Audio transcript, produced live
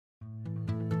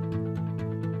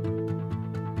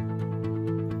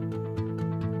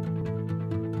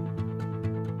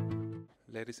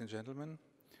ladies and gentlemen.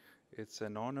 It's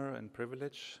an honor and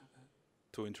privilege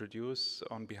to introduce,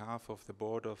 on behalf of the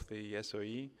board of the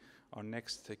SOE, our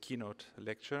next keynote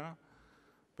lecturer,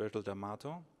 Bertil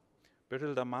Damato.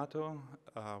 Bertil Damato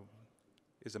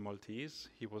is a Maltese.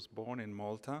 He was born in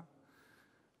Malta,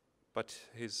 but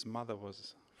his mother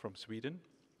was from Sweden.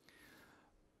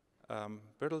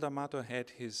 Bertil Damato had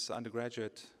his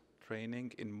undergraduate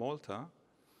training in Malta,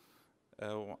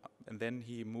 and then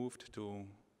he moved to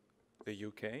the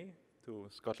UK, to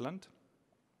Scotland,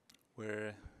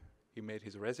 where he made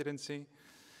his residency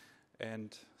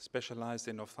and specialized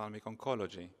in ophthalmic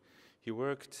oncology. He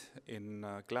worked in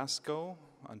Glasgow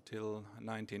until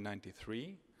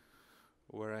 1993,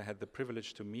 where I had the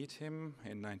privilege to meet him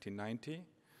in 1990.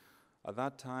 At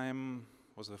that time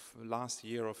was the last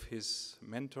year of his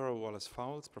mentor, Wallace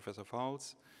Fowles, Professor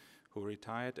Fowles, who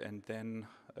retired, and then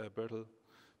Bertil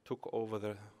took over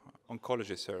the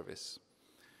oncology service.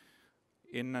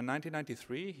 In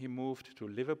 1993, he moved to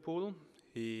Liverpool.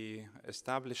 He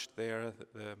established there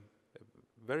the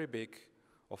very big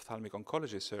ophthalmic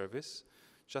oncology service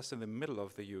just in the middle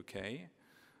of the UK,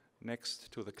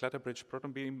 next to the Clatterbridge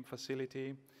proton beam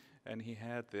facility, and he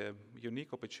had the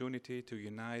unique opportunity to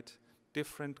unite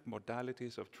different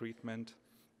modalities of treatment,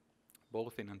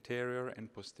 both in anterior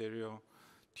and posterior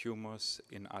tumors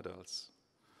in adults.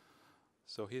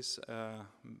 So his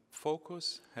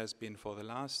focus has been for the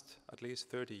last at least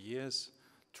 30 years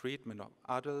treatment of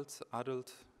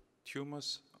adult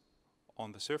tumors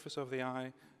on the surface of the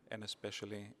eye and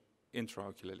especially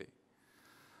intraocularly.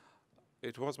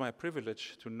 It was my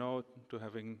privilege to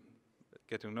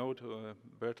get to know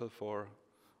Bertil for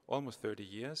almost 30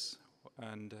 years,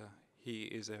 and he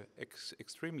is an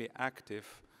extremely active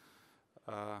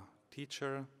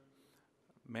teacher,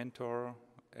 mentor,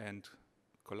 and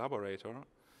collaborator.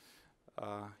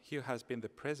 He has been the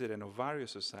president of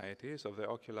various societies, of the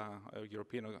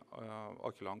European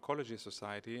Ocular Oncology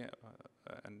Society,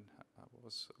 and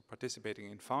was participating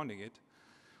in founding it,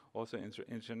 also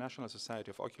International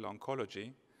Society of Ocular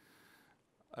Oncology.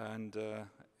 And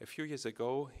a few years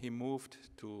ago, he moved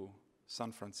to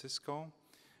San Francisco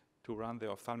to run the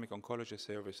ophthalmic oncology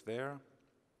service there.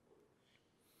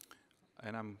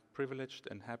 And I'm privileged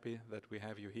and happy that we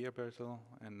have you here, Bertil,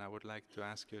 and I would like to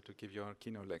ask you to give your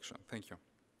keynote lecture. Thank you.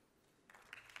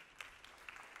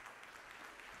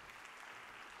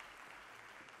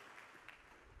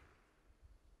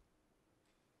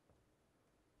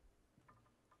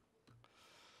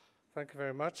 Thank you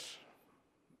very much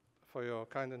for your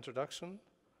kind introduction.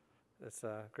 It's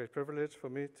a great privilege for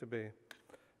me to be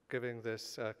giving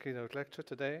this keynote lecture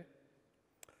today.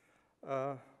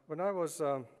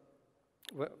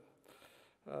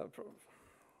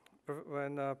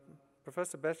 When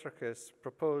Professor Betrakis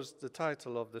proposed the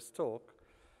title of this talk,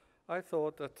 I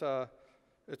thought that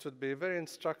it would be very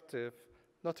instructive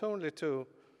not only to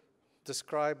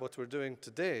describe what we're doing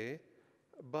today,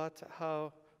 but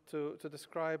to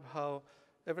describe how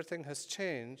everything has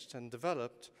changed and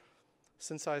developed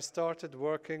since I started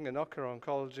working in ocular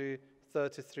oncology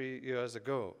 33 years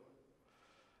ago.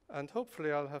 And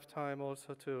hopefully I'll have time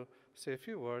also to say a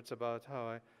few words about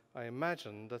how I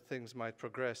imagine that things might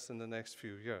progress in the next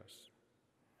few years.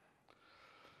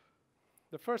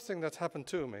 The first thing that happened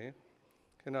to me,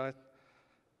 I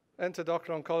entered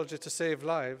ocular oncology to save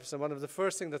lives, and one of the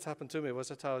first things that happened to me was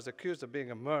that I was accused of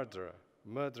being a murderer,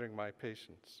 murdering my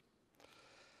patients.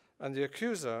 And the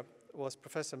accuser was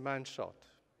Professor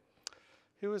Manshot.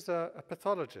 He was a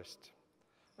pathologist.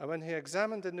 And when he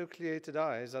examined the nucleated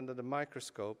eyes under the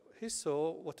microscope, he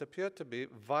saw what appeared to be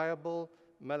viable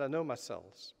melanoma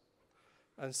cells.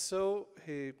 And so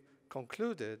he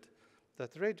concluded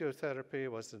that radiotherapy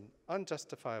was an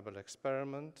unjustifiable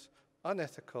experiment,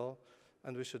 unethical,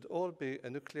 and we should all be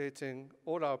enucleating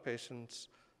all our patients,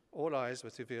 all eyes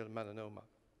with uveal melanoma.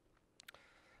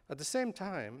 At the same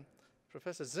time,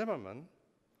 Professor Zimmerman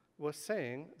was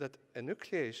saying that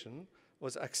enucleation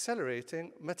was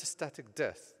accelerating metastatic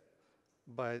death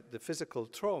by the physical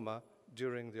trauma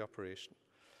during the operation.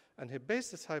 And he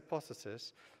based this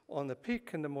hypothesis on a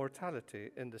peak in the mortality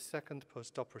in the second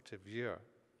postoperative year.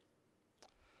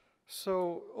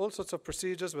 So all sorts of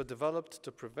procedures were developed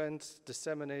to prevent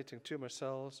disseminating tumor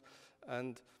cells,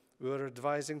 and we were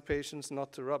advising patients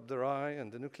not to rub their eye,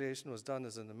 and enucleation was done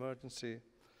as an emergency.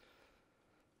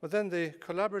 But then the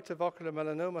collaborative ocular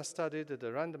melanoma study did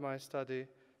a randomized study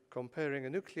comparing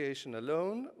enucleation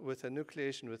alone with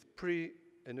enucleation with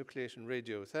pre-enucleation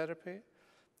radiotherapy,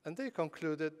 and they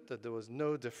concluded that there was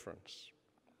no difference,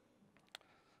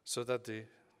 so that the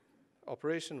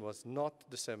operation was not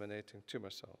disseminating tumor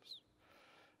cells.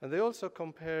 And they also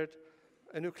compared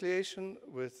enucleation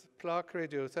with plaque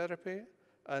radiotherapy,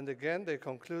 and again they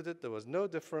concluded there was no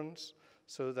difference,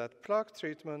 so that plaque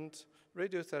treatment,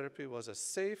 radiotherapy, was as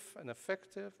safe and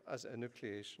effective as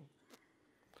enucleation.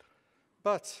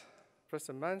 But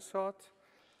Professor Manshot,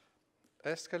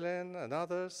 Escalin, and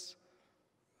others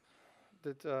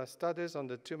did studies on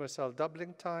the tumor cell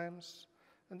doubling times,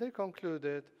 and they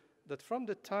concluded that from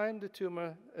the time the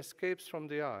tumor escapes from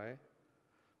the eye,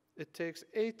 it takes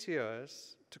 8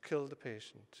 years to kill the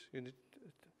patient.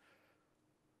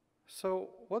 So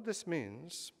what this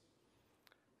means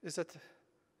is that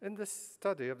in this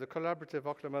study of the collaborative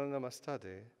ocular melanoma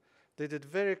study, they did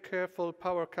very careful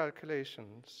power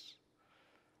calculations,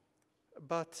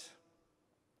 but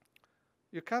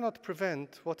you cannot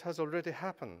prevent what has already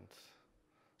happened.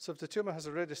 So if the tumor has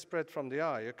already spread from the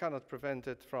eye, you cannot prevent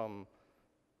it from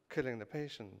killing the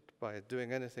patient by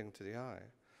doing anything to the eye.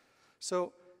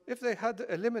 So if they had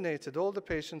eliminated all the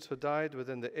patients who died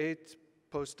within the 8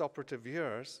 post-operative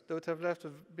years, they would have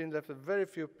been left with very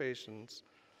few patients.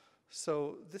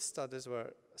 So these studies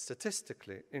were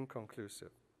statistically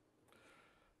inconclusive.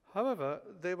 However,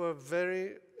 they were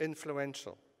very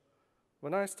influential.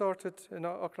 When I started in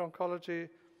ocular oncology,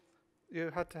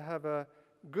 you had to have a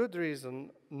good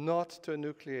reason not to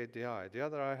enucleate the eye. The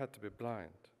other eye had to be blind.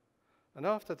 And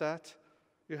after that,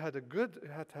 you had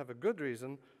to have a good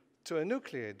reason to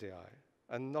enucleate the eye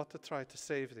and not to try to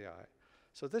save the eye.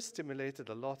 So this stimulated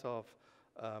a lot of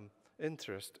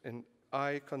interest in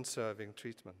eye-conserving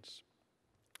treatments.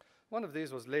 One of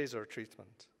these was laser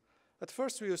treatment. At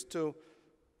first, we used to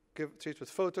treat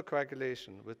with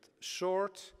photocoagulation, with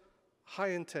short,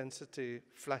 high-intensity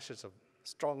flashes of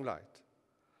strong light.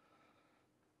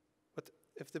 But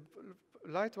if the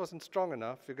light wasn't strong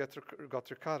enough, you got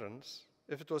recurrence.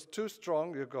 If it was too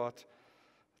strong, you got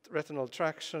retinal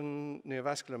traction,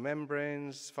 neovascular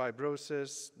membranes,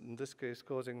 fibrosis, in this case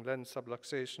causing lens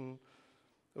subluxation.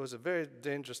 It was a very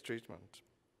dangerous treatment.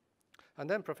 And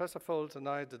then Professor Folds and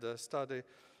I did a study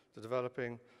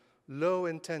developing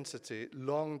low-intensity,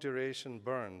 long-duration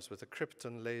burns with a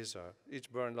krypton laser,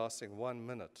 each burn lasting 1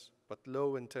 minute, but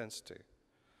low intensity.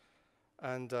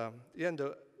 And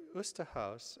Jendo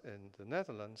Oosterhuis in the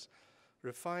Netherlands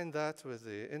refined that with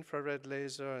the infrared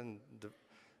laser,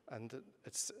 and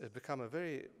it's become a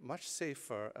very much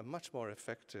safer and much more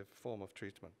effective form of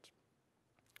treatment.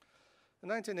 In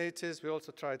the 1980s, we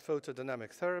also tried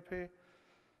photodynamic therapy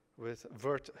with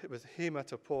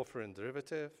hematoporphyrin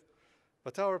derivative,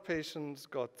 but our patients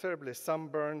got terribly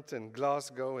sunburnt in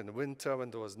Glasgow in winter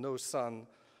when there was no sun,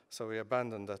 so we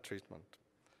abandoned that treatment.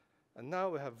 And now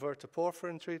we have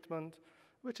verteporphyrin treatment,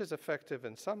 which is effective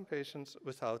in some patients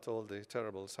without all the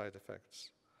terrible side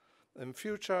effects. In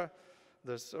future,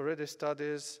 there's already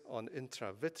studies on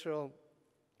intravitreal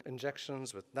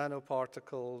injections with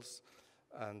nanoparticles,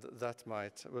 and that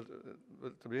will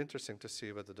be interesting to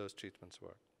see whether those treatments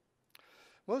work.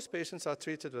 Most patients are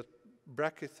treated with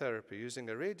brachytherapy using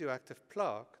a radioactive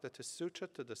plaque that is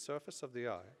sutured to the surface of the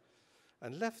eye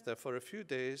and left there for a few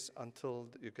days until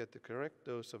you get the correct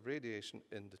dose of radiation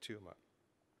in the tumor.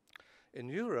 In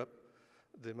Europe,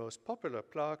 the most popular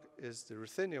plaque is the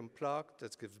ruthenium plaque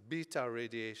that gives beta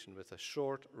radiation with a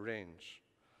short range.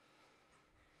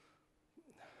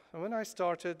 And when I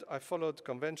started, I followed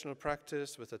conventional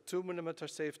practice with a 2-millimeter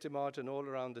safety margin all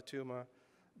around the tumor,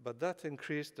 but that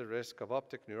increased the risk of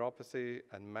optic neuropathy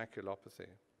and maculopathy.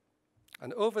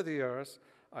 And over the years,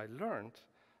 I learned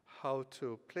how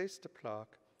to place the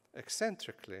plaque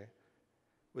eccentrically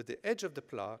with the edge of the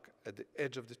plaque at the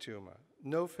edge of the tumor,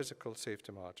 no physical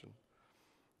safety margin.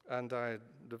 And I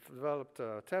developed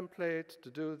a template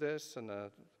to do this and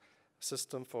a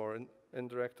system for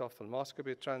indirect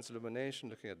ophthalmoscopy transillumination,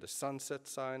 looking at the sunset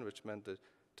sign, which meant the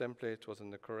template was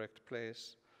in the correct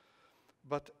place.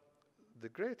 But the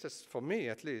greatest, for me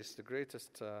at least, the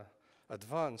greatest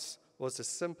advance was a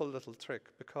simple little trick,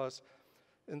 because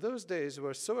in those days we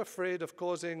were so afraid of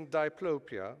causing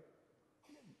diplopia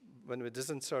when we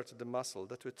disinserted the muscle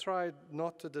that we tried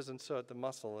not to disinsert the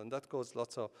muscle, and that caused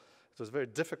it was very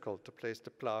difficult to place the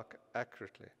plaque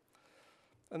accurately.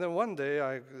 And then one day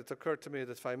it occurred to me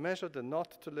that if I measured the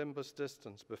knot to limbus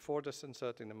distance before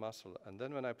disinserting the muscle, and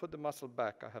then when I put the muscle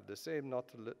back, I have the same knot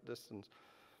to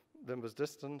limbus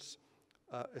distance,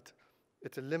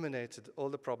 it eliminated all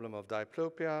the problem of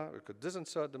diplopia. We could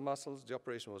disinsert the muscles. The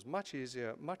operation was much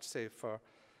easier, much safer,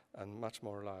 and much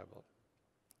more reliable.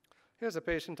 Here's a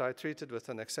patient I treated with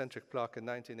an eccentric plaque in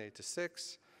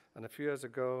 1986, and a few years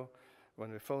ago, when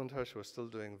we phoned her, she was still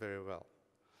doing very well.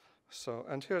 So,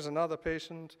 and here's another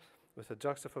patient with a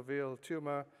juxtafoveal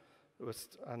tumor,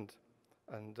 and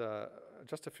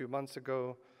just a few months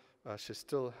ago, she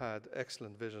still had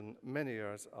excellent vision many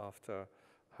years after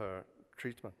her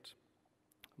treatment.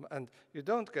 And you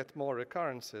don't get more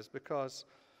recurrences because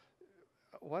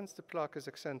once the plaque is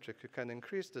eccentric, you can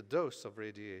increase the dose of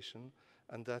radiation,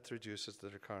 and that reduces the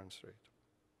recurrence rate.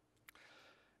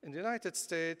 In the United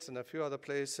States and a few other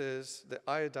places, the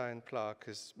iodine plaque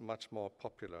is much more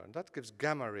popular, and that gives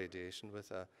gamma radiation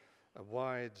with a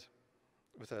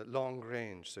long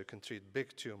range, so you can treat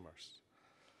big tumors.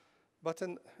 But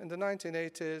in the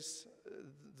 1980s,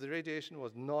 the radiation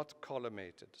was not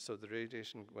collimated, so the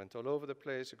radiation went all over the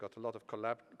place. You got a lot of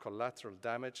collateral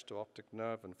damage to optic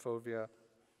nerve and fovea.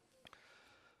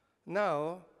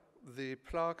 Now, the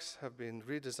plaques have been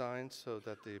redesigned so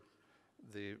that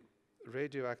the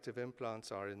radioactive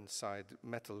implants are inside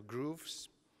metal grooves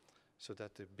so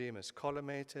that the beam is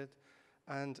collimated.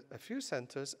 And a few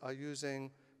centers are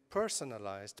using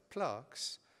personalized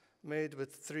plaques made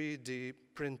with 3D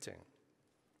printing.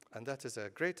 And that is a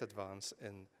great advance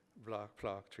in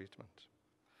plaque treatment.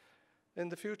 In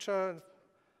the future,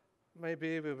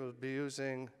 maybe we will be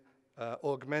using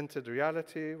augmented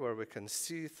reality, where we can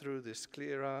see through the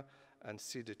sclera and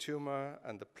see the tumor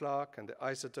and the plaque and the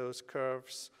isodose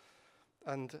curves.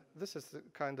 And this is the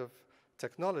kind of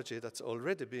technology that's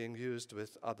already being used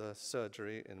with other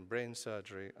surgery, in brain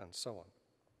surgery, and so on.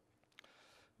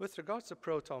 With regards to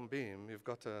proton beam, you've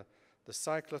got the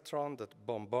cyclotron that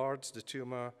bombards the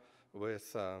tumor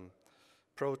with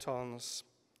protons,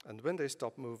 and when they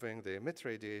stop moving, they emit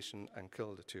radiation and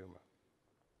kill the tumor.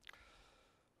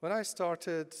 When I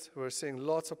started, we were seeing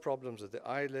lots of problems with the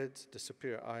eyelid, the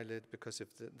superior eyelid, because if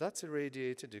that's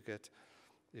irradiated, you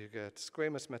get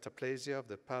squamous metaplasia of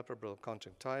the palpebral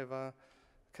conjunctiva,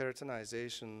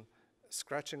 keratinization,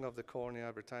 scratching of the cornea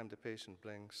every time the patient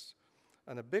blinks.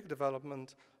 And a big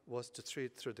development was to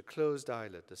treat through the closed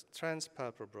eyelid. This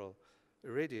transpalpebral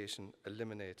irradiation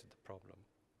eliminated the problem.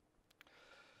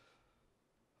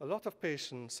 A lot of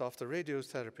patients after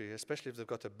radiotherapy, especially if they've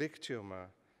got a big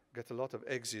tumor, get a lot of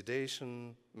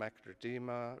exudation, macular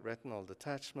edema, retinal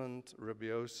detachment,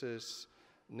 rubiosis,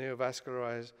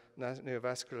 neovascular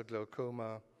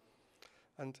glaucoma.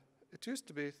 And it used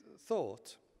to be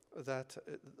thought that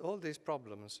all these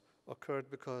problems occurred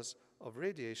because of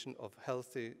radiation of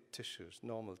healthy tissues,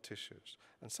 normal tissues.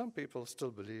 And some people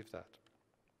still believe that.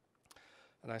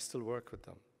 And I still work with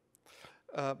them.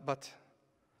 But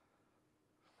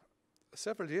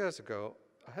several years ago,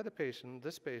 I had a patient,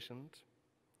 this patient,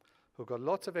 who got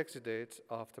lots of exudates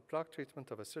after plaque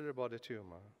treatment of a ciliary body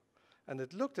tumor. And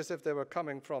it looked as if they were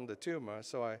coming from the tumor,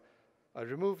 so I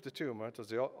removed the tumor. It was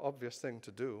the obvious thing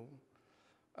to do.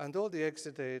 And all the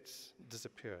exudates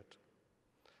disappeared.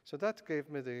 So that gave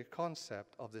me the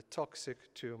concept of the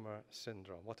toxic tumor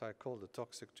syndrome, what I call the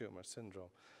toxic tumor syndrome.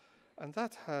 And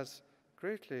that has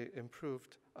greatly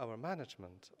improved our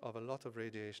management of a lot of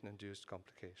radiation-induced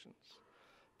complications.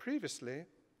 Previously,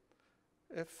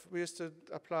 if we used to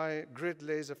apply grid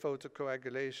laser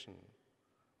photocoagulation,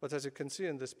 but as you can see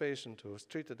in this patient who was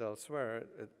treated elsewhere,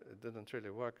 it didn't really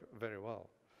work very well.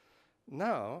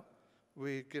 Now,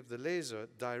 we give the laser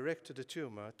direct to the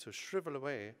tumor to shrivel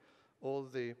away all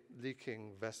the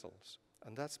leaking vessels,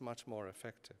 and that's much more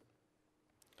effective.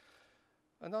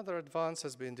 Another advance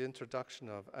has been the introduction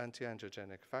of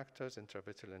anti-angiogenic factors,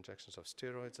 intravitreal injections of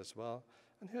steroids as well.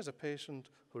 And here's a patient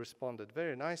who responded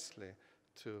very nicely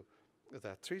to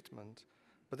that treatment.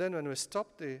 But then when we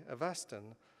stopped the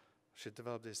Avastin, she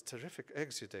developed these terrific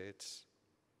exudates.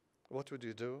 What would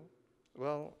you do?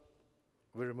 Well,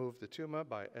 we removed the tumor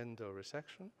by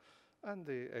endoresection, and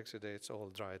the exudates all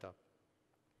dried up.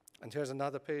 And here's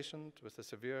another patient with a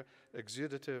severe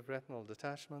exudative retinal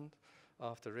detachment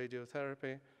after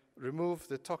radiotherapy. Remove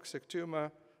the toxic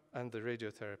tumor, and the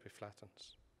radiotherapy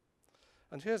flattens.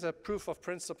 And here's a proof of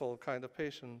principle kind of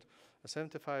patient, a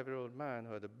 75-year-old man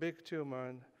who had a big tumor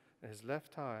in his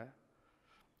left eye.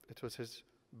 It was his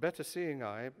better seeing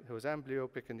eye. He was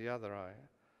amblyopic in the other eye.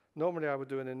 Normally, I would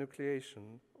do an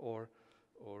enucleation or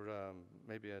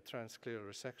maybe a transscleral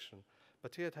resection.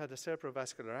 But he had had a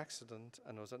cerebrovascular accident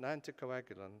and was on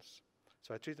anticoagulants,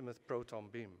 so I treated him with proton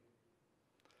beam.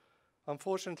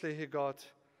 Unfortunately, he got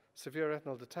severe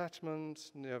retinal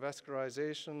detachment,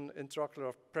 neovascularization,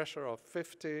 intraocular pressure of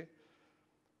 50.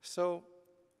 So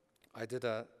I did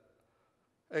an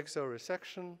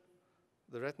exoresection.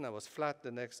 The retina was flat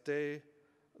the next day.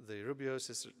 The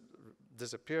rubiosis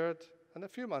disappeared. And a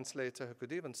few months later, he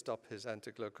could even stop his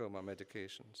anti-glaucoma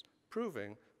medications,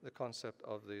 proving the concept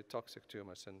of the toxic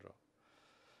tumor syndrome.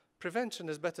 Prevention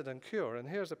is better than cure. And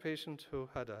here's a patient who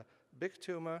had a big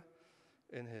tumor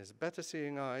in his better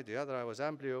seeing eye. The other eye was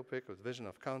amblyopic with vision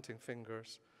of counting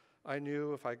fingers. I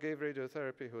knew if I gave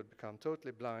radiotherapy, he would become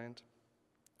totally blind.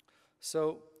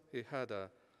 So he had a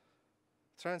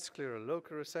transscleral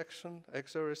local resection,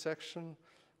 exoresection,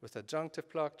 with adjunctive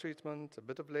plaque treatment, a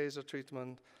bit of laser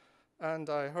treatment, and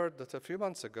I heard that a few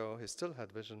months ago he still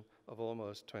had vision of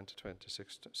almost 6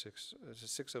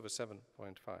 over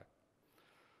 7.5.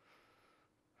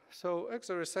 So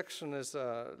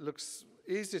exoresection looks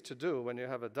easy to do when you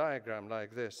have a diagram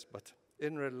like this, but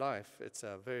in real life it's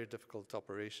a very difficult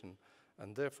operation,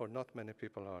 and therefore not many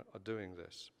people are doing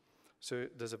this. So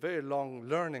there's a very long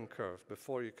learning curve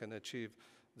before you can achieve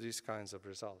these kinds of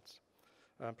results.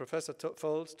 Professor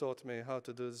Folds taught me how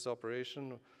to do this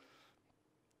operation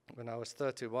when I was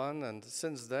 31, and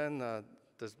since then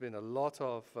there's been a lot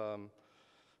of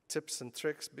tips and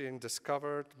tricks being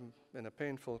discovered in a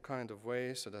painful kind of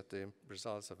way so that the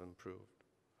results have improved.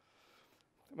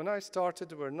 When I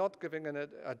started, we were not giving an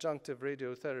adjunctive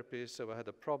radiotherapy, so I had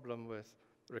a problem with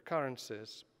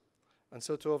recurrences. And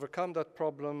so to overcome that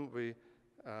problem, we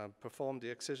performed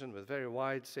the excision with very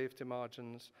wide safety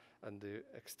margins, and the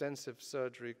extensive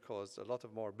surgery caused a lot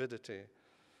of morbidity.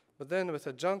 But then with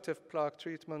adjunctive plaque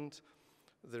treatment,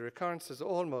 the recurrences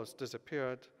almost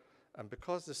disappeared, and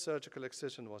because the surgical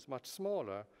excision was much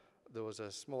smaller, there was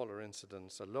a smaller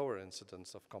incidence, a lower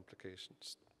incidence of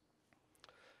complications.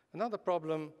 Another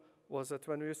problem was that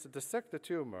when we used to dissect the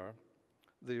tumor,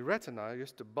 the retina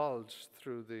used to bulge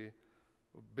through the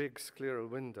big scleral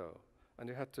window, and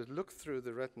you had to look through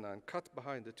the retina and cut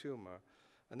behind the tumor.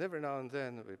 And every now and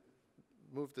then we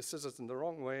moved the scissors in the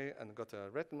wrong way and got a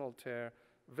retinal tear,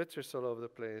 vitreous all over the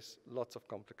place, lots of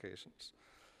complications.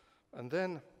 And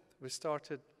then we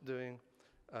started doing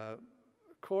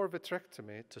core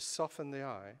vitrectomy to soften the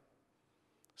eye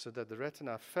so that the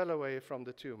retina fell away from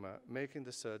the tumor, making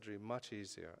the surgery much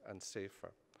easier and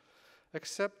safer.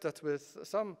 Except that with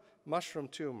some mushroom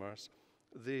tumors,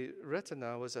 the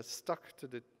retina was stuck to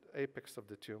the apex of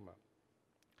the tumor.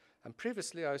 And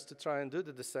previously, I used to try and do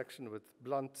the dissection with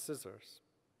blunt scissors.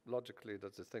 Logically,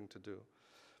 that's the thing to do.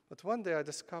 But one day I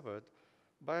discovered,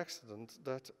 by accident,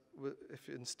 that if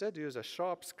you instead use a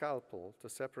sharp scalpel to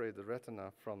separate the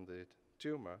retina from the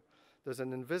tumor, there's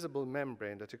an invisible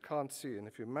membrane that you can't see. And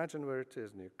if you imagine where it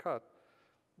is and you cut,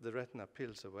 the retina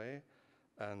peels away,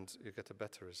 and you get a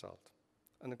better result.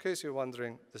 And in case you're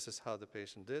wondering, this is how the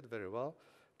patient did very well,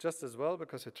 just as well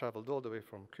because he traveled all the way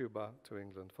from Cuba to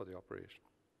England for the operation.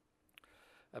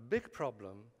 A big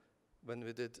problem when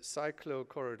we did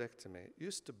cyclochoroidectomy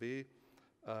used to be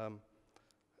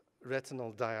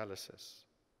retinal dialysis.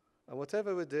 And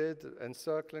whatever we did,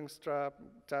 encircling strap,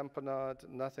 tamponade,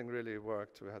 nothing really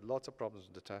worked. We had lots of problems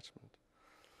with detachment.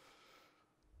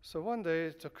 So one day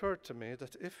it occurred to me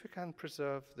that if we can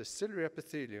preserve the ciliary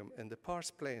epithelium in the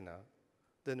pars plana,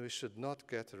 then we should not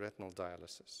get retinal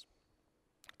dialysis.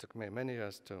 It took me many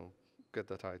years to get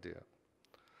that idea.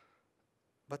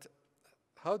 But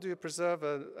how do you preserve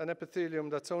an epithelium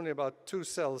that's only about 2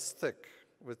 cells thick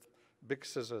with big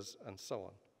scissors and so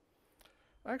on?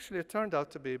 Actually, it turned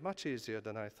out to be much easier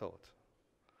than I thought.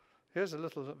 Here's a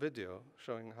little video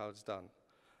showing how it's done.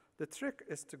 The trick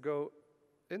is to go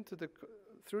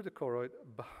through the choroid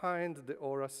behind the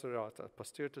ora serrata,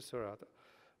 posterior to serrata,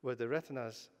 where the retina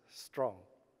is strong.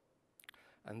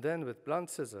 And then with blunt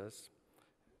scissors,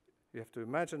 you have to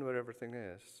imagine where everything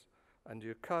is, and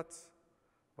you cut,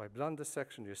 by blunt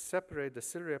dissection, you separate the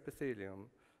ciliary epithelium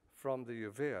from the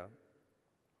uvea,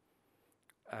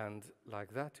 and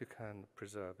like that you can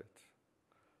preserve it.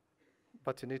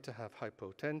 But you need to have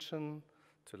hypotension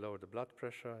to lower the blood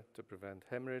pressure, to prevent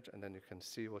hemorrhage, and then you can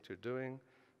see what you're doing,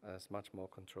 and it's much more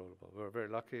controllable. We were very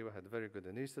lucky, we had very good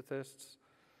anesthetists.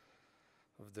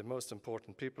 The most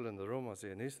important people in the room were the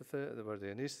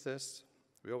anesthetists.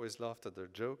 We always laughed at their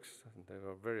jokes, and they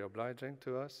were very obliging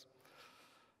to us.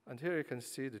 And here you can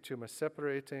see the tumor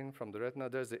separating from the retina.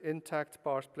 There's the intact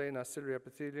pars plana ciliary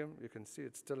epithelium. You can see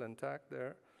it's still intact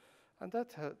there. And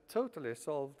that totally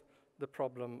solved the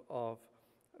problem of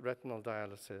retinal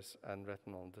dialysis and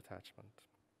retinal detachment.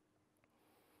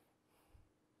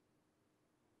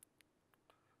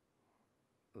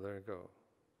 There you go.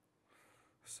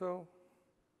 So,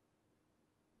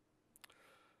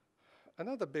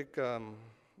 another big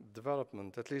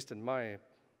development, at least in my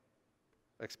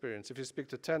experience, if you speak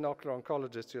to 10 ocular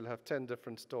oncologists, you'll have 10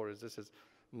 different stories. This is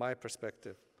my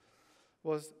perspective,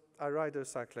 was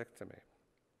iridocyclectomy.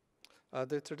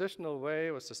 The traditional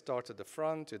way was to start at the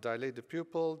front, you dilate the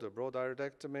pupil, do a broad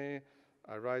iridectomy,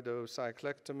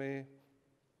 iridocyclectomy,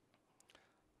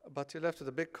 but you're left with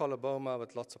a big coloboma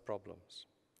with lots of problems.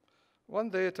 One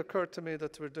day it occurred to me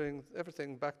that we're doing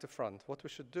everything back to front. What we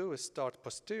should do is start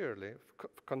posteriorly,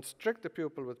 constrict the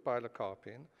pupil with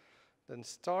pilocarpine, then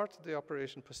start the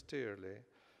operation posteriorly,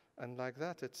 and like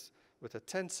that, with a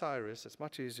tense iris, it's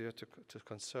much easier to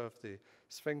conserve the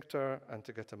sphincter and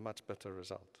to get a much better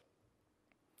result.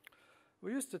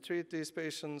 We used to treat these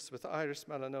patients with iris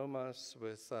melanomas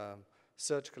with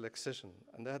surgical excision,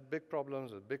 and they had big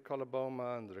problems with big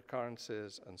coloboma and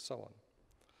recurrences and so on.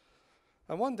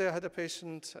 And one day I had a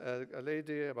patient, a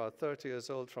lady about 30 years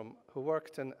old who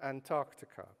worked in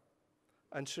Antarctica,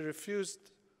 and she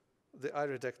refused the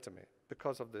iridectomy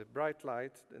because of the bright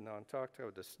light in Antarctica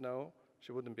with the snow.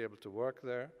 She wouldn't be able to work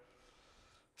there.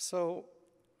 So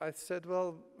I said,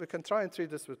 well, we can try and treat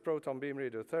this with proton beam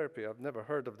radiotherapy. I've never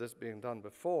heard of this being done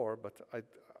before, but I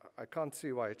can't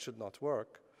see why it should not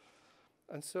work.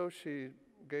 And so she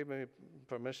gave me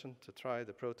permission to try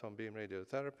the proton beam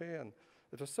radiotherapy, and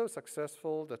it was so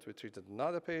successful that we treated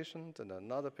another patient,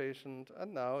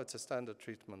 and now it's a standard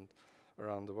treatment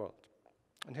around the world.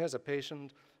 And here's a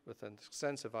patient with an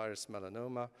extensive iris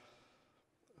melanoma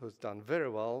who's done very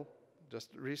well.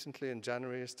 Just recently in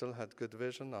January, still had good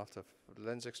vision after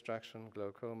lens extraction,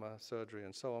 glaucoma, surgery,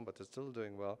 and so on, but is still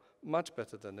doing well, much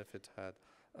better than if it had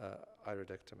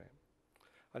iridectomy.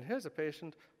 And here's a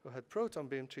patient who had proton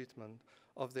beam treatment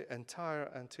of the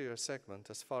entire anterior segment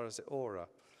as far as the aura.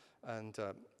 And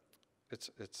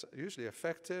it's usually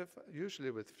effective,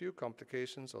 usually with few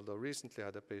complications, although recently I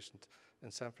had a patient in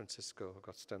San Francisco who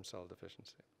got stem cell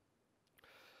deficiency.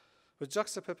 With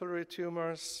juxtapapillary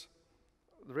tumors,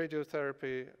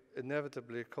 radiotherapy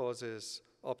inevitably causes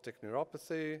optic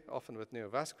neuropathy, often with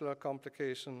neovascular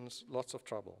complications, lots of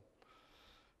trouble.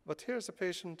 But here's a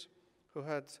patient who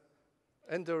had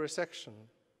endoresection,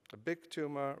 a big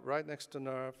tumor right next to the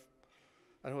nerve,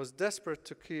 and was desperate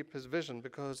to keep his vision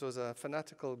because he was a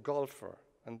fanatical golfer.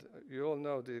 And you all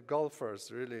know the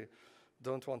golfers really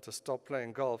don't want to stop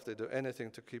playing golf. They do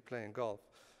anything to keep playing golf.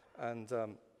 And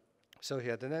so he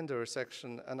had an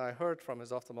endoresection, and I heard from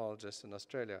his ophthalmologist in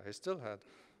Australia, he still had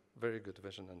very good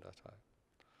vision in that eye.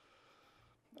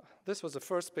 This was the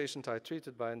first patient I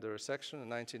treated by endoresection in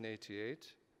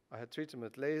 1988. I had treated him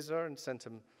with laser and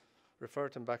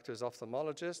referred him back to his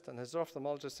ophthalmologist, and his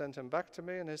ophthalmologist sent him back to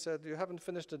me, and he said, you haven't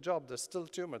finished the job, there's still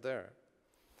tumor there.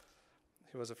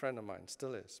 He was a friend of mine,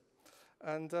 still is.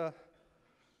 And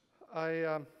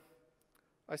I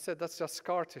said, that's just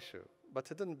scar tissue. But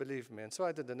he didn't believe me, and so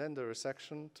I did an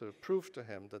endoresection to prove to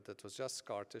him that it was just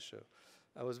scar tissue.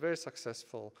 I was very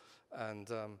successful,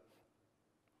 and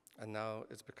now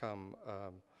it's become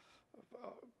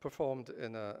performed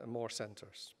in more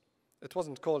centers. It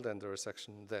wasn't called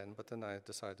endoresection then, but then I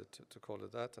decided to call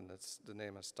it that, and the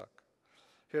name has stuck.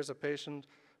 Here's a patient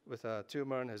with a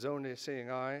tumor in his only seeing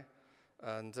eye,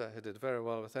 and he did very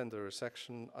well with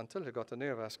endoresection until he got a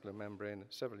neovascular membrane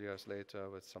several years later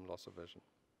with some loss of vision.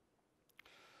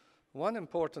 One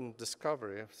important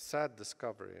discovery, sad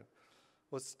discovery,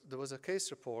 was there was a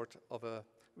case report of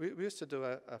we used to do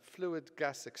a fluid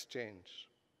gas exchange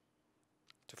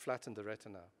to flatten the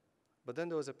retina. But then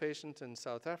there was a patient in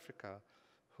South Africa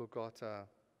who got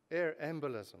air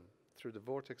embolism through the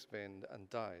vortex vein and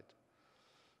died.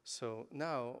 So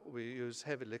now we use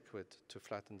heavy liquid to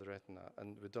flatten the retina,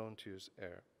 and we don't use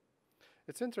air.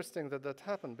 It's interesting that that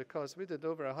happened because we did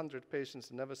over 100 patients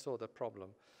and never saw that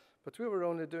problem. But we were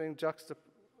only doing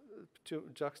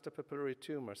juxtapapillary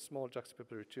tumors, small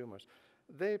juxtapapillary tumors.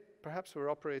 They perhaps were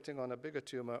operating on a bigger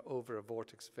tumor over a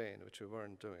vortex vein, which we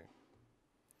weren't doing.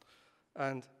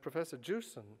 And Professor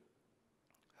Jewson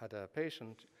had a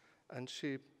patient, and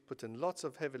she put in lots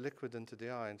of heavy liquid into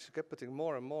the eye, and she kept putting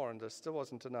more and more, and there still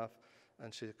wasn't enough,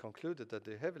 and she concluded that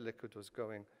the heavy liquid was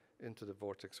going into the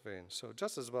vortex vein. So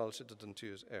just as well, she didn't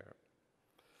use air.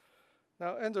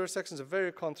 Now, endoresection is a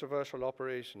very controversial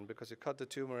operation because you cut the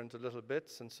tumor into little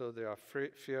bits, and so there are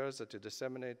fears that you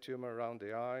disseminate tumor around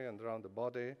the eye and around the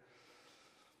body.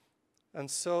 And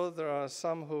so there are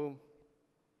some who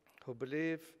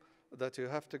believe that you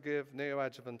have to give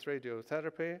neoadjuvant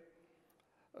radiotherapy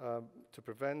to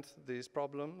prevent these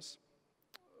problems.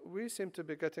 We seem to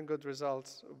be getting good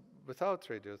results without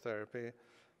radiotherapy,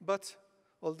 but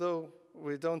although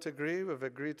we don't agree, we've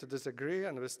agreed to disagree,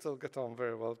 and we still get on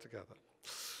very well together.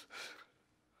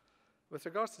 With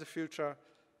regards to the future,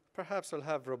 perhaps we'll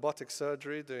have robotic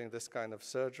surgery doing this kind of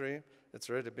surgery. It's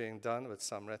already being done with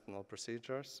some retinal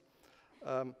procedures.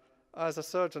 As a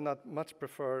surgeon, I'd much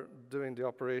prefer doing the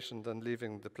operation than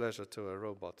leaving the pleasure to a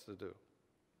robot to do.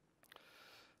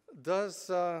 Does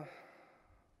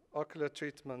ocular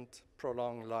treatment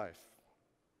prolong life?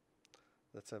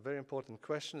 That's a very important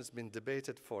question. It's been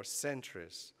debated for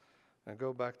centuries. And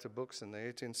go back to books in the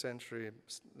 18th century,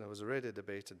 there was already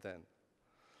debated then.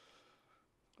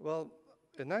 Well,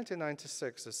 in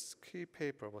 1996, this key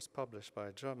paper was published by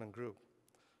a German group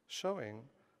showing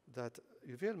that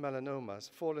uveal melanomas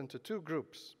fall into two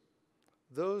groups,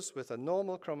 those with a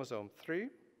normal chromosome 3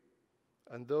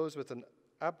 and those with an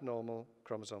abnormal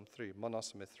chromosome 3,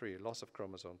 monosomy 3, loss of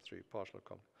chromosome 3, partial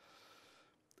chromosome.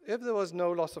 If there was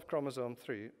no loss of chromosome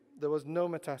 3, there was no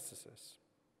metastasis.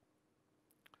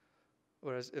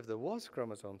 Whereas if there was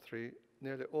chromosome 3,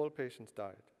 nearly all patients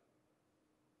died.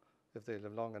 If they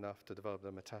lived long enough to develop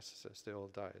the metastasis, they all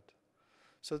died.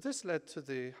 So this led to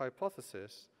the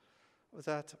hypothesis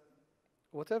that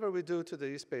whatever we do to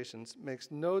these patients makes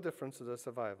no difference to their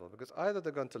survival, because either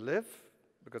they're going to live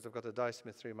because they've got a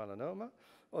disomy 3 melanoma,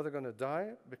 or they're going to die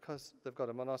because they've got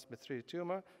a monosomy 3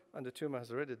 tumor, and the tumor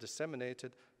has already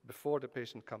disseminated before the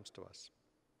patient comes to us.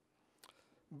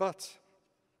 But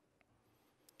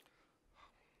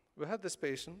we had this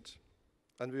patient,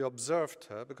 and we observed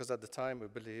her, because at the time we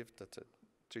believed that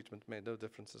treatment made no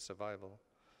difference to survival.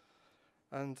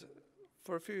 And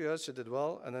for a few years she did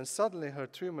well, and then suddenly her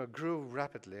tumor grew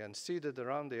rapidly and seeded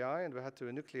around the eye, and we had to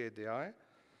enucleate the eye.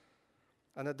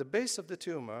 And at the base of the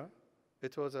tumor,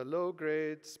 it was a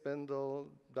low-grade spindle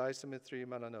disomy 3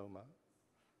 melanoma.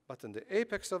 But in the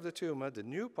apex of the tumor, the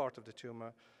new part of the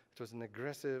tumor, it was an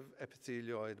aggressive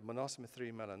epithelioid monosomy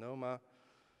 3 melanoma.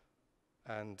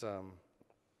 And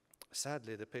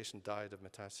sadly, the patient died of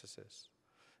metastasis.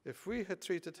 If we had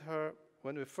treated her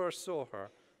when we first saw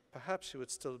her, perhaps she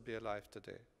would still be alive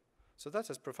today. So that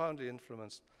has profoundly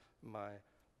influenced my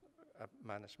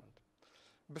management.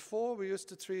 Before, we used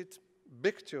to treat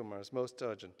big tumors most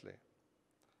urgently.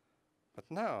 But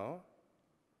now,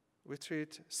 we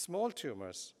treat small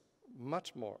tumors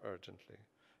much more urgently.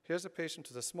 Here's a patient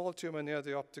with a small tumor near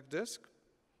the optic disc.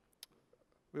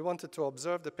 We wanted to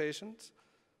observe the patient.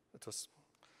 It was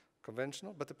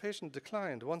conventional, but the patient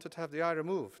declined, wanted to have the eye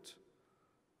removed.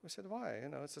 We said, why? You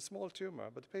know, it's a small tumor.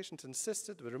 But the patient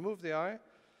insisted. We removed the eye,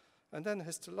 and then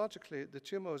histologically, the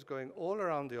tumor was going all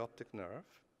around the optic nerve,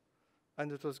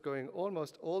 and it was going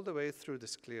almost all the way through the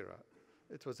sclera.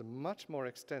 It was much more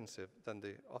extensive than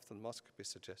the ophthalmoscopy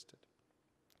suggested.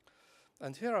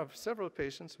 And here are several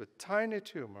patients with tiny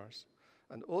tumors,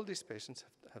 and all these patients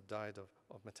have died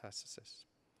of metastasis.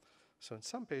 So in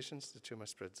some patients, the tumor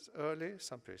spreads early,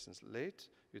 some patients late.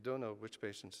 You don't know which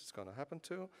patients it's going to happen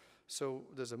to. So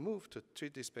there's a move to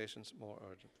treat these patients more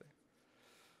urgently.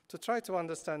 To try to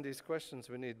understand these questions,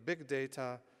 we need big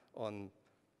data on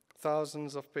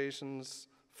thousands of patients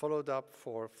followed up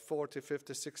for 40,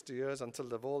 50, 60 years until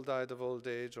they've all died of old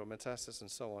age or metastasis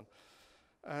and so on.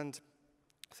 And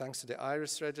thanks to the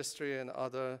IRIS registry and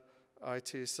other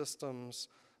IT systems,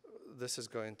 this is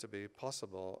going to be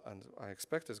possible, and I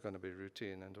expect it's going to be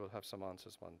routine, and we'll have some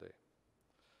answers one day.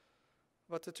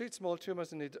 But to treat small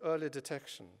tumors, you need early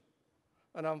detection.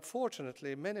 And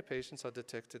unfortunately, many patients are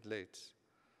detected late.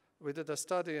 We did a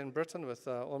study in Britain with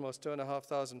almost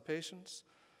 2,500 patients,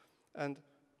 and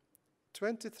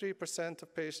 23%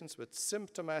 of patients with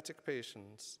symptomatic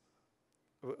patients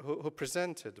who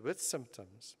presented with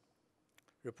symptoms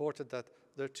reported that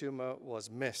their tumor was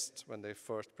missed when they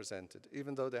first presented,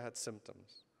 even though they had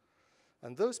symptoms.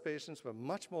 And those patients were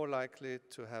much more likely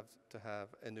to have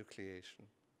enucleation.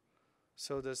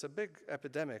 So there's a big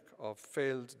epidemic of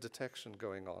failed detection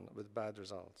going on with bad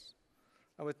results.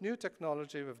 And with new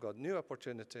technology, we've got new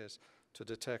opportunities to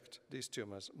detect these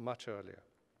tumors much earlier.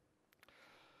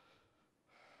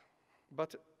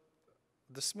 But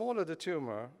the smaller the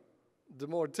tumor, the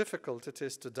more difficult it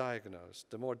is to diagnose,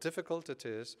 the more difficult it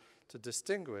is to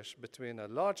distinguish between a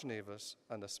large nevus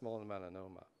and a small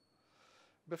melanoma.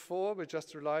 Before, we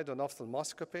just relied on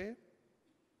ophthalmoscopy.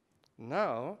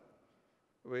 Now,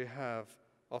 we have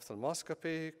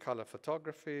ophthalmoscopy, color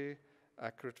photography,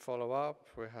 accurate follow-up.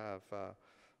 We have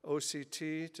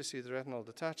OCT to see the retinal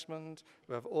detachment.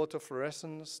 We have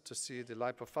autofluorescence to see the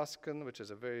lipofuscin, which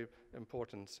is a very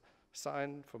important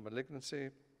sign for malignancy.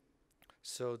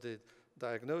 So the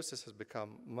diagnosis has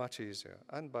become much easier,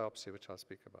 and biopsy, which I'll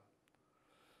speak about.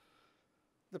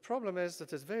 The problem is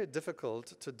that it's very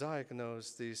difficult to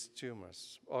diagnose these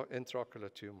tumors, or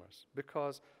intraocular tumors,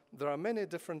 because there are many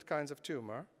different kinds of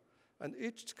tumor, and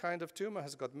each kind of tumor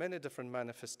has got many different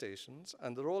manifestations,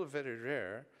 and they're all very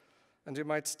rare. And you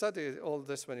might study all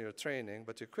this when you're training,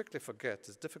 but you quickly forget.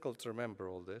 It's difficult to remember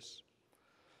all this.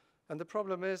 And the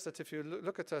problem is that if you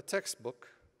look at a textbook,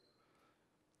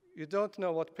 you don't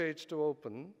know what page to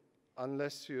open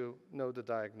unless you know the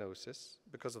diagnosis,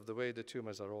 because of the way the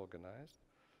tumors are organized.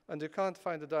 And you can't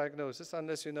find the diagnosis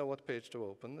unless you know what page to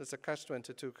open. It's a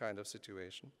catch-22 kind of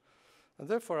situation. And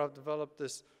therefore, I've developed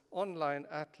this online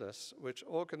atlas which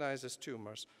organizes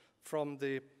tumors from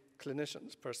the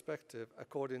clinician's perspective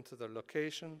according to their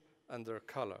location and their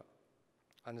color.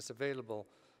 And it's available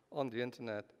on the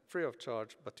internet free of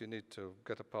charge, but you need to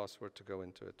get a password to go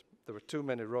into it. There were too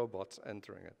many robots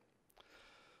entering it.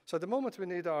 So at the moment we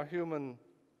need our human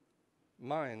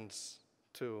minds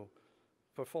to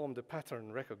perform the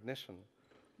pattern recognition,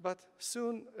 but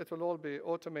soon it will all be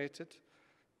automated.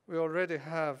 We already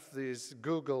have these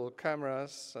Google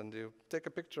cameras, and you take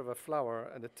a picture of a flower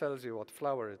and it tells you what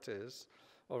flower it is,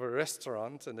 or a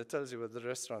restaurant, and it tells you whether the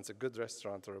restaurant's a good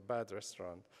restaurant or a bad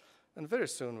restaurant. And very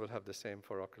soon we'll have the same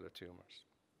for ocular tumors.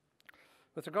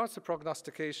 With regards to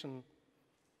prognostication,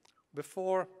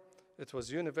 before it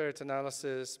was univariate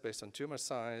analysis based on tumor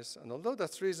size, and although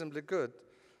that's reasonably good,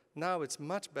 now it's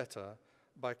much better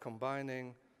by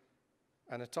combining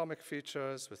anatomic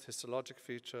features with histologic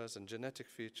features and genetic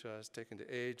features, taking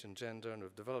the age and gender, and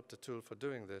we've developed a tool for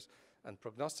doing this, and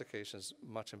prognostication is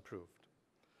much improved.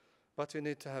 But you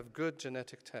need to have good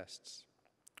genetic tests.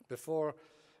 Before,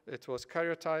 it was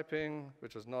karyotyping,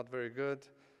 which was not very good,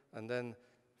 and then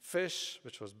FISH,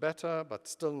 which was better, but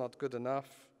still not good enough,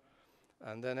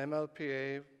 and then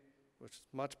MLPA, which is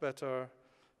much better,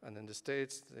 and in the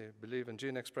States, they believe in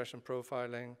gene expression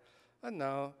profiling, and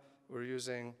now we're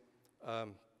using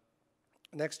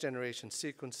next-generation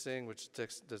sequencing, which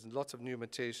there's lots of new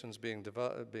mutations being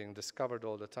discovered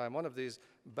all the time. One of these,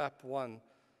 BAP1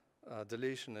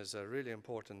 deletion, is a really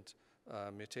important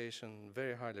mutation,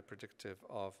 very highly predictive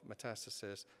of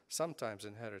metastasis, sometimes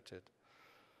inherited.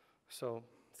 So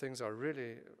things are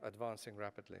really advancing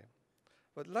rapidly.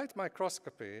 But light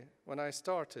microscopy, when I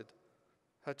started,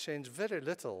 had changed very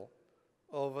little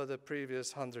over the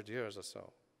previous 100 years or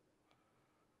so.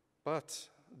 But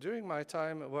during my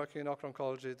time working in ocular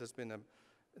oncology, there's been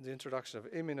the introduction of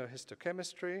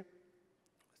immunohistochemistry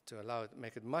to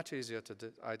make it much easier to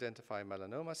identify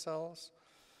melanoma cells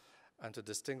and to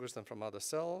distinguish them from other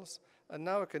cells. And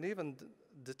now we can even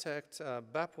detect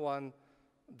BAP1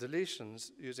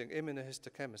 deletions using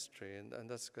immunohistochemistry, and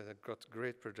that's got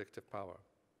great predictive power.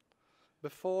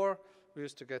 Before, we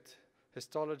used to get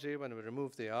histology when we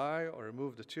removed the eye or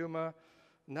removed the tumor.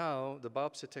 Now, the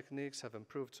biopsy techniques have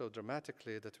improved so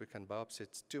dramatically that we can biopsy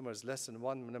tumors less than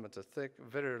 1 millimeter thick,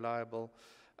 very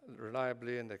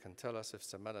reliably, and they can tell us if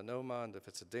it's a melanoma and if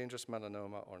it's a dangerous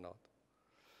melanoma or not.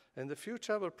 In the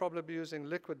future, we'll probably be using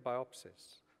liquid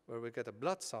biopsies, where we get a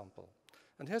blood sample.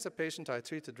 And here's a patient I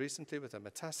treated recently with a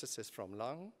metastasis from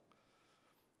lung,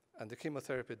 and the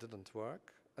chemotherapy didn't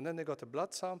work. And then they got a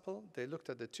blood sample, they looked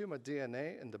at the tumor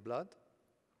DNA in the blood,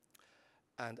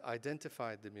 and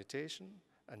identified the mutation,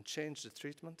 and changed the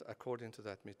treatment according to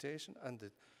that mutation, and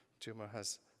the tumor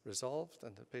has resolved,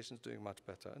 and the patient's doing much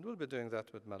better. And we'll be doing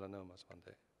that with melanomas one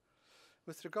day.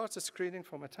 With regards to screening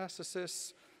for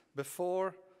metastasis,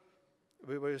 before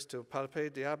we were used to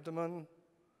palpate the abdomen,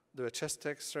 do a chest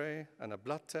X-ray and a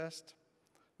blood test,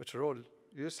 which are all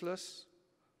useless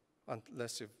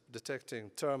unless you're detecting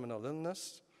terminal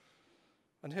illness.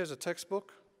 And here's a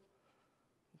textbook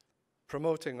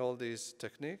promoting all these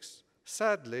techniques.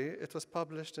 Sadly, it was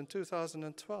published in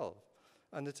 2012,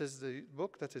 and it is the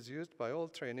book that is used by all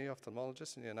trainee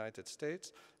ophthalmologists in the United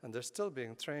States, and they're still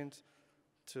being trained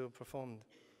to perform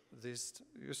these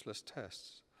useless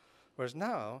tests. Whereas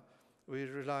now, we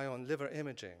rely on liver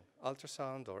imaging,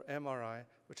 ultrasound or MRI,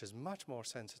 which is much more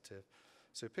sensitive.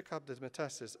 So you pick up the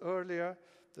metastasis earlier,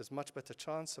 there's much better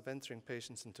chance of entering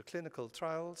patients into clinical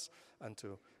trials, and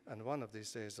one of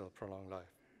these days they'll prolong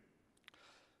life.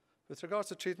 With regards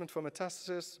to treatment for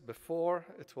metastasis, before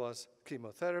it was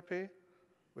chemotherapy,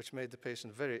 which made the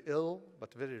patient very ill,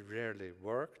 but very rarely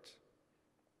worked.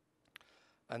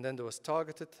 And then there was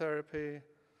targeted therapy,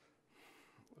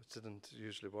 which didn't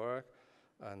usually work,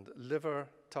 and liver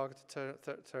targeted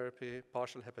therapy,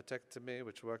 partial hepatectomy,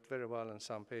 which worked very well in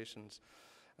some patients.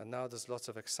 And now there's lots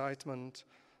of excitement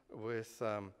with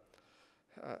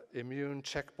immune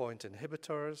checkpoint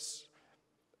inhibitors,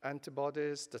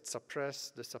 antibodies that suppress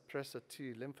the suppressor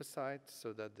T lymphocytes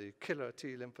so that the killer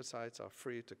T lymphocytes are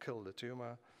free to kill the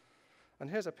tumor. And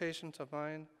here's a patient of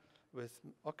mine with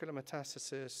ocular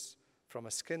metastasis from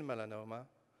a skin melanoma,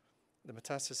 the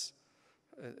metastasis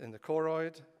in the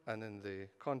choroid and in the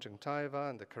conjunctiva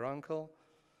and the caruncle.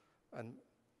 And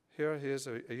here he is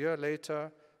a year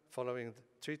later, following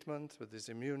the treatment with these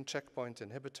immune checkpoint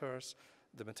inhibitors.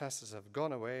 The metastases have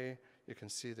gone away. You can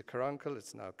see the caruncle,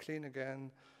 it's now clean again.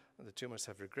 And the tumors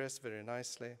have regressed very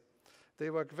nicely. They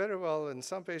work very well in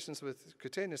some patients with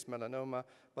cutaneous melanoma,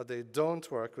 but they don't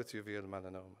work with uveal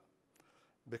melanoma,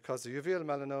 because the uveal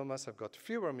melanomas have got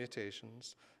fewer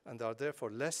mutations and are therefore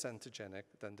less antigenic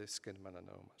than the skin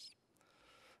melanomas.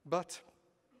 But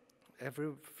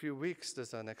every few weeks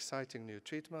there's an exciting new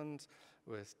treatment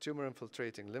with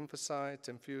tumor-infiltrating lymphocyte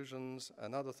infusions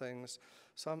and other things.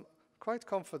 So I'm quite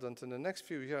confident in the next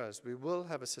few years we will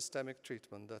have a systemic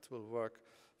treatment that will work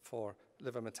for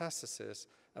liver metastasis.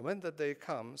 And when that day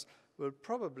comes, we'll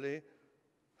probably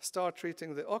start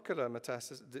treating the ocular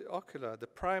metastasis, the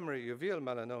primary uveal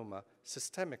melanoma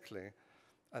systemically,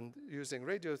 and using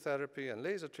radiotherapy and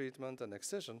laser treatment and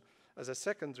excision as a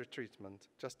secondary treatment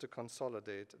just to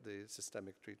consolidate the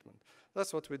systemic treatment.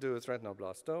 That's what we do with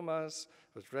retinoblastomas,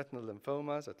 with retinal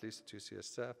lymphomas, at least at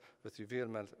UCSF, with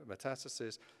uveal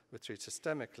metastasis, we treat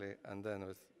systemically, and then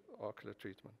with ocular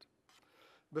treatment.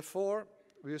 Before,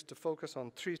 we used to focus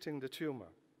on treating the tumor.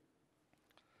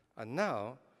 And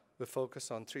now, we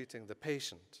focus on treating the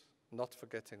patient, not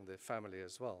forgetting the family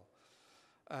as well.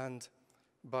 And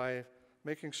by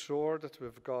making sure that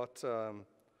we've got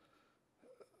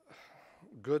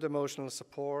good emotional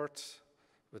support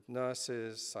with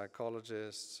nurses,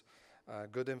 psychologists,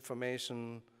 good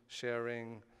information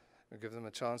sharing, we give them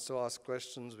a chance to ask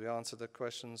questions, we answer the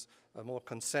questions, a more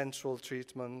consensual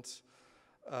treatment.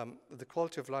 The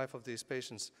quality of life of these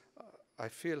patients, I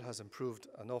feel, has improved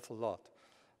an awful lot.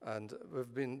 And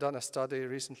we've done a study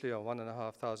recently on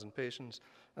 1,500 patients,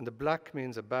 and the black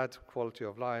means a bad quality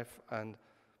of life, and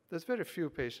there's very few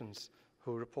patients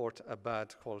who report a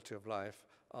bad quality of life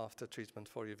after treatment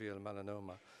for uveal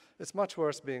melanoma. It's much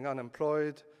worse being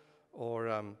unemployed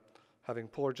or having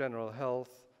poor general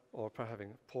health or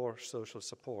having poor social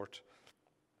support.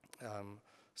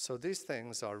 So these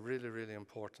things are really, really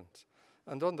important.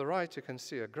 And on the right, you can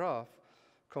see a graph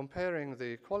comparing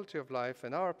the quality of life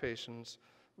in our patients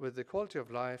with the quality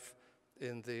of life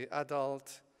in the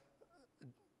adult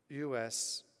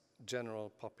US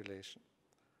general population.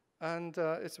 And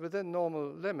it's within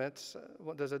normal limits.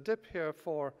 There's a dip here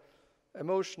for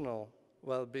emotional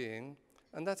well-being,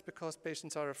 and that's because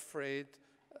patients are afraid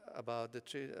about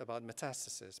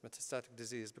metastasis, metastatic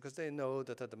disease, because they know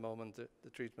that at the moment the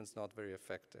treatment's not very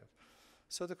effective.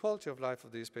 So the quality of life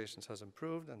of these patients has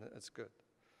improved, and it's good.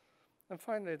 And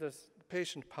finally, there's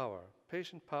patient power.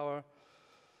 Patient power.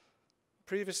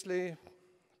 Previously,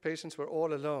 patients were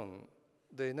all alone.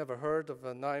 They never heard of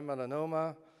an eye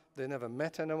melanoma. They never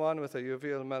met anyone with a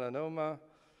uveal melanoma.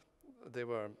 They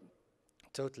were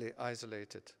totally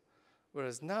isolated.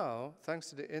 Whereas now, thanks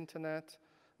to the internet,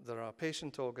 there are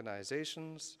patient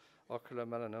organizations, Ocular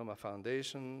Melanoma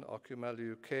Foundation,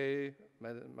 OcuMel UK,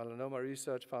 Melanoma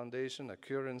Research Foundation, a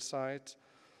Cure Insight.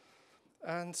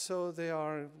 And so they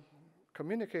are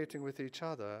communicating with each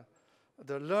other.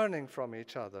 They're learning from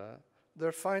each other.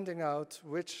 They're finding out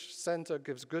which center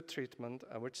gives good treatment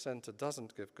and which center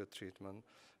doesn't give good treatment,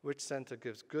 which center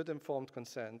gives good informed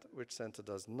consent, which center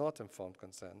does not informed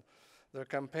consent. They're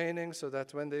campaigning so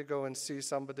that when they go and see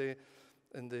somebody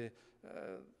to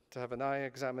have an eye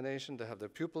examination, they have their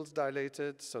pupils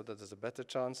dilated so that there's a better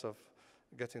chance of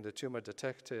getting the tumor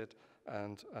detected,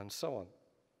 and so on.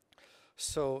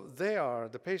 So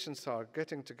the patients are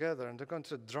getting together, and they're going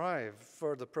to drive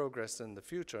further progress in the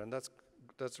future, and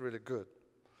that's really good.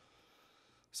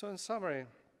 So in summary,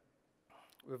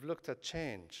 we've looked at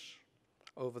change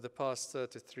over the past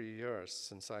 33 years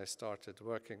since I started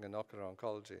working in ocular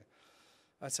oncology.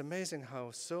 It's amazing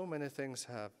how so many things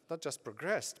have not just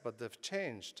progressed, but they've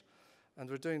changed. And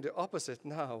we're doing the opposite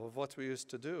now of what we used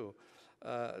to do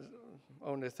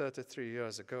only 33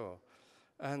 years ago.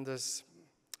 And there's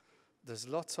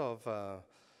lots of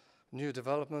new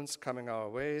developments coming our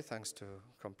way thanks to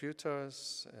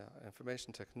computers,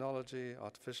 information technology,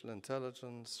 artificial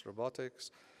intelligence,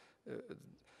 robotics.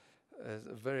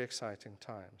 Very exciting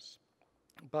times.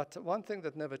 But one thing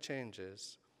that never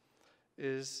changes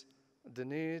is the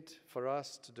need for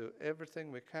us to do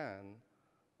everything we can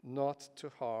not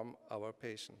to harm our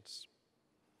patients.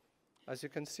 As you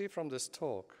can see from this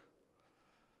talk,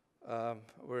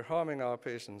 we're harming our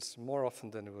patients more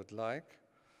often than we would like.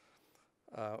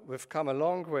 We've come a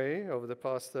long way over the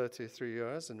past 33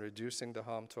 years in reducing the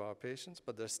harm to our patients,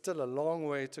 but there's still a long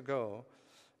way to go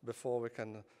before we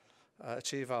can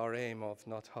achieve our aim of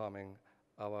not harming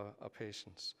our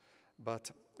patients.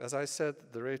 But as I said,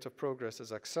 the rate of progress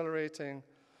is accelerating.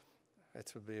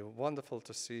 It would be wonderful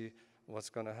to see what's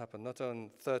going to happen, not in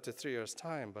 33 years'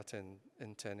 time, but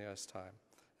in 10 years' time.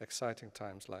 Exciting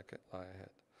times lie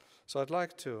ahead. So I'd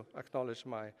like to acknowledge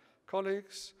my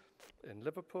colleagues in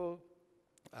Liverpool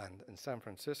and in San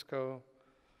Francisco,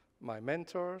 my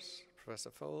mentors, Professor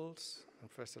Folds and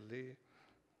Professor Lee,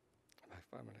 my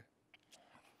family.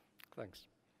 Thanks.